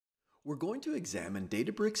We're going to examine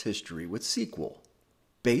Databricks history with SQL,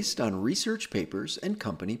 based on research papers and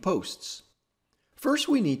company posts. First,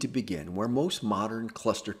 we need to begin where most modern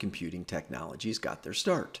cluster computing technologies got their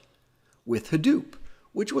start, with Hadoop,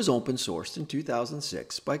 which was open sourced in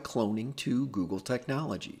 2006 by cloning two Google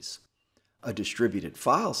technologies, a distributed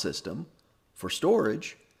file system for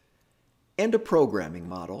storage, and a programming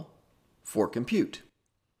model for compute.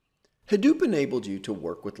 Hadoop enabled you to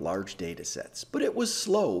work with large data sets, but it was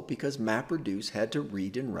slow because MapReduce had to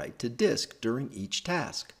read and write to disk during each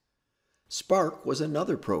task. Spark was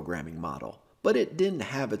another programming model, but it didn't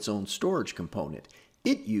have its own storage component.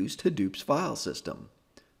 It used Hadoop's file system,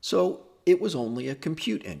 so it was only a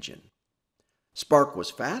compute engine. Spark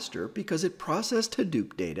was faster because it processed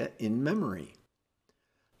Hadoop data in memory.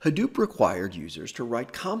 Hadoop required users to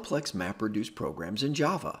write complex MapReduce programs in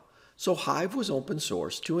Java, so Hive was open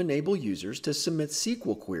source to enable users to submit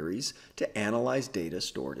SQL queries to analyze data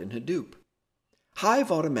stored in Hadoop.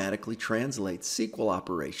 Hive automatically translates SQL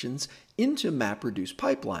operations into MapReduce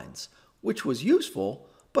pipelines, which was useful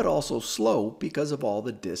but also slow because of all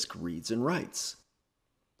the disk reads and writes.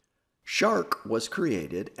 Shark was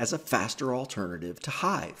created as a faster alternative to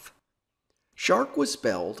Hive. Shark was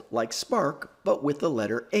spelled like Spark but with the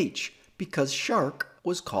letter H because Shark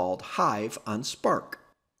was called Hive on Spark.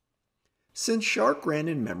 Since Shark ran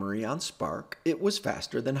in memory on Spark, it was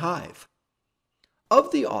faster than Hive. Of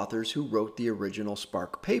the authors who wrote the original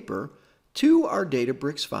Spark paper, 2 are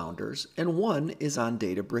Databricks founders and 1 is on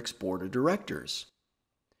Databricks board of directors.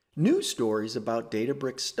 News stories about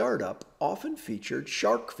Databricks startup often featured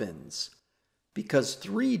shark fins, because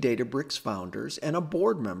 3 Databricks founders and a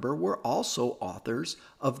board member were also authors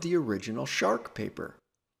of the original Shark paper.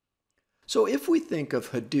 So if we think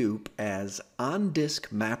of Hadoop as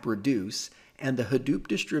on-disk MapReduce and the Hadoop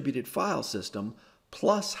distributed file system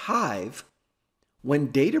plus Hive,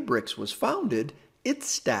 when Databricks was founded, its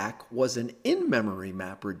stack was an in-memory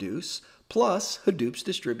MapReduce plus Hadoop's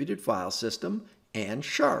distributed file system and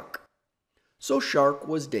Shark. So Shark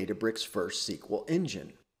was Databricks' first SQL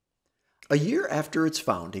engine. A year after its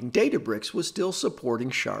founding, Databricks was still supporting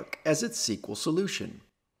Shark as its SQL solution.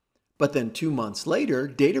 But then 2 months later,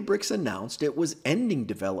 Databricks announced it was ending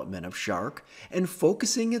development of Shark and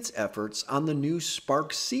focusing its efforts on the new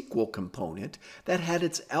Spark SQL component that had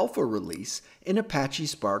its alpha release in Apache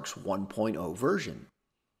Spark's 1.0 version.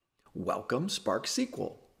 Welcome, Spark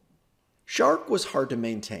SQL. Shark was hard to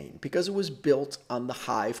maintain because it was built on the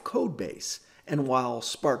Hive codebase, and while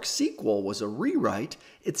Spark SQL was a rewrite,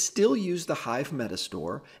 it still used the Hive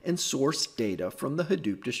metastore and sourced data from the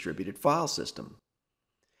Hadoop distributed file system.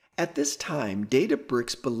 At this time,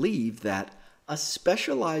 Databricks believed that a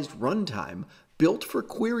specialized runtime built for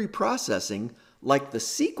query processing, like the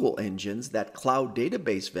SQL engines that cloud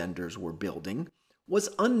database vendors were building,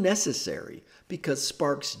 was unnecessary because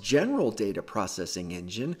Spark's general data processing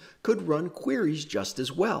engine could run queries just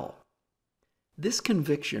as well. This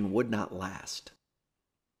conviction would not last.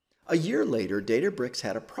 A year later, Databricks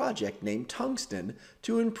had a project named Tungsten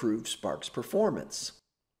to improve Spark's performance.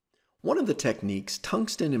 One of the techniques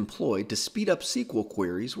Tungsten employed to speed up SQL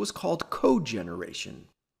queries was called code generation.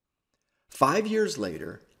 5 years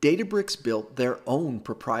later, Databricks built their own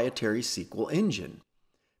proprietary SQL engine,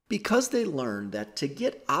 because they learned that to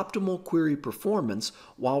get optimal query performance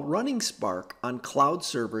while running Spark on cloud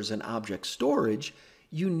servers and object storage,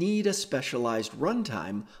 you need a specialized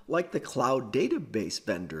runtime like the cloud database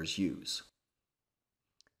vendors use.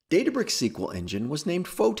 Databricks SQL engine was named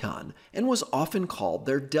Photon and was often called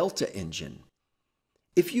their Delta engine.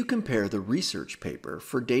 If you compare the research paper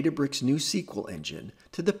for Databricks' new SQL engine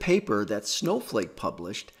to the paper that Snowflake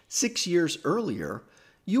published 6 years earlier,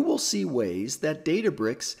 you will see ways that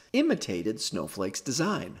Databricks imitated Snowflake's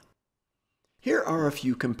design. Here are a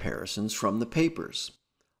few comparisons from the papers.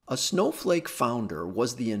 A Snowflake founder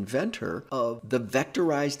was the inventor of the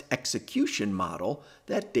vectorized execution model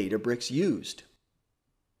that Databricks used.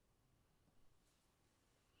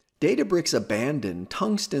 Databricks abandoned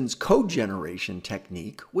Tungsten's code generation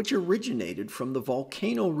technique, which originated from the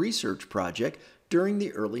Volcano research project during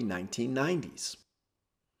the early 1990s.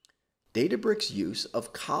 Databricks' use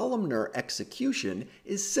of columnar execution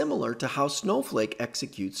is similar to how Snowflake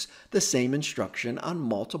executes the same instruction on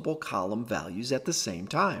multiple column values at the same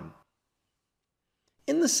time.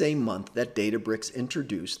 In the same month that Databricks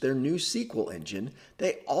introduced their new SQL engine,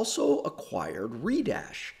 they also acquired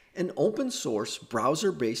Redash, an open-source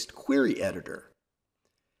browser-based query editor.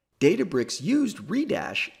 Databricks used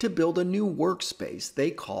Redash to build a new workspace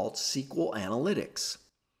they called SQL Analytics.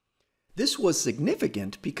 This was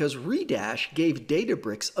significant because Redash gave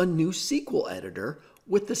Databricks a new SQL editor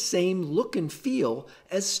with the same look and feel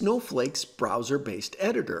as Snowflake's browser-based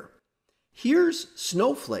editor. Here's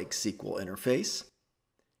Snowflake's SQL interface,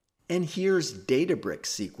 and here's Databricks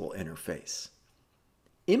SQL interface.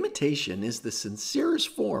 Imitation is the sincerest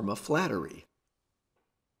form of flattery.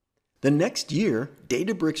 The next year,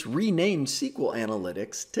 Databricks renamed SQL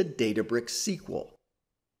Analytics to Databricks SQL.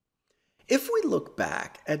 If we look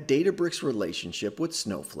back at Databricks' relationship with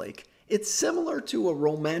Snowflake, it's similar to a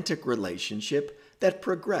romantic relationship that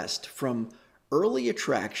progressed from early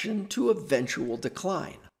attraction to eventual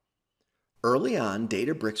decline. Early on,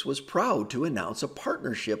 Databricks was proud to announce a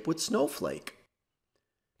partnership with Snowflake.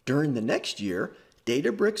 During the next year,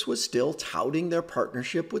 Databricks was still touting their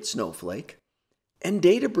partnership with Snowflake, and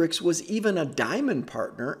Databricks was even a diamond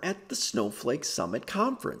partner at the Snowflake Summit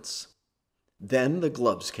conference. Then the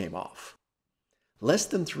gloves came off. Less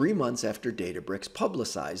than 3 months after Databricks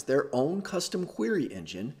publicized their own custom query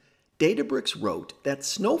engine, Databricks wrote that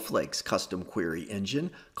Snowflake's custom query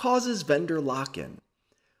engine causes vendor lock-in,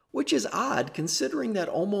 which is odd considering that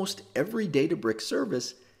almost every Databricks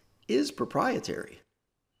service is proprietary.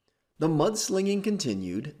 The mudslinging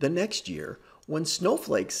continued the next year when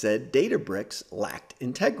Snowflake said Databricks lacked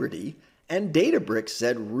integrity, and Databricks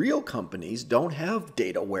said real companies don't have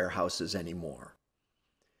data warehouses anymore.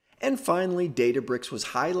 And finally, Databricks was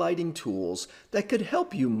highlighting tools that could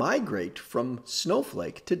help you migrate from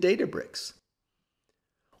Snowflake to Databricks.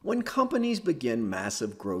 When companies begin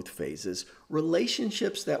massive growth phases,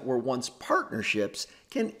 relationships that were once partnerships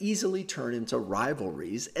can easily turn into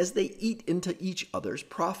rivalries as they eat into each other's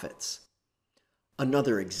profits.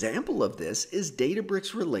 Another example of this is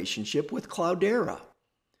Databricks' relationship with Cloudera.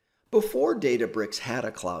 Before Databricks had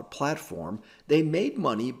a cloud platform, they made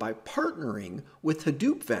money by partnering with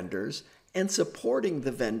Hadoop vendors and supporting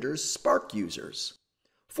the vendors' Spark users.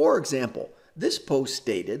 For example, this post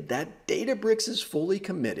stated that Databricks is fully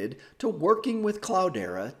committed to working with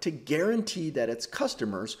Cloudera to guarantee that its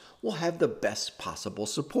customers will have the best possible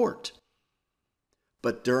support.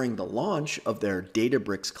 But during the launch of their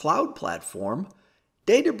Databricks Cloud platform,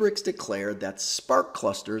 Databricks declared that Spark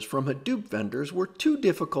clusters from Hadoop vendors were too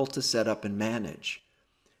difficult to set up and manage.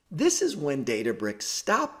 This is when Databricks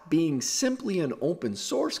stopped being simply an open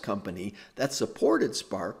source company that supported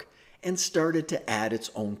Spark and started to add its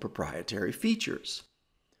own proprietary features.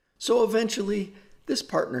 So eventually, this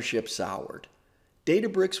partnership soured.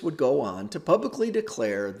 Databricks would go on to publicly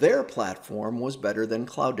declare their platform was better than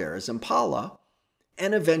Cloudera's Impala,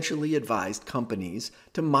 and eventually advised companies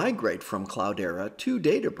to migrate from Cloudera to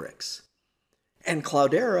Databricks. And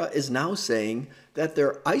Cloudera is now saying that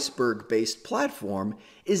their Iceberg-based platform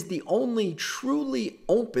is the only truly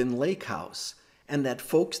open lakehouse, and that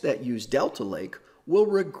folks that use Delta Lake will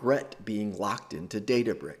regret being locked into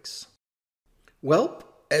Databricks. Well,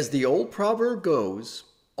 as the old proverb goes,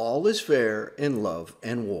 all is fair in love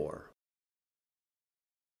and war.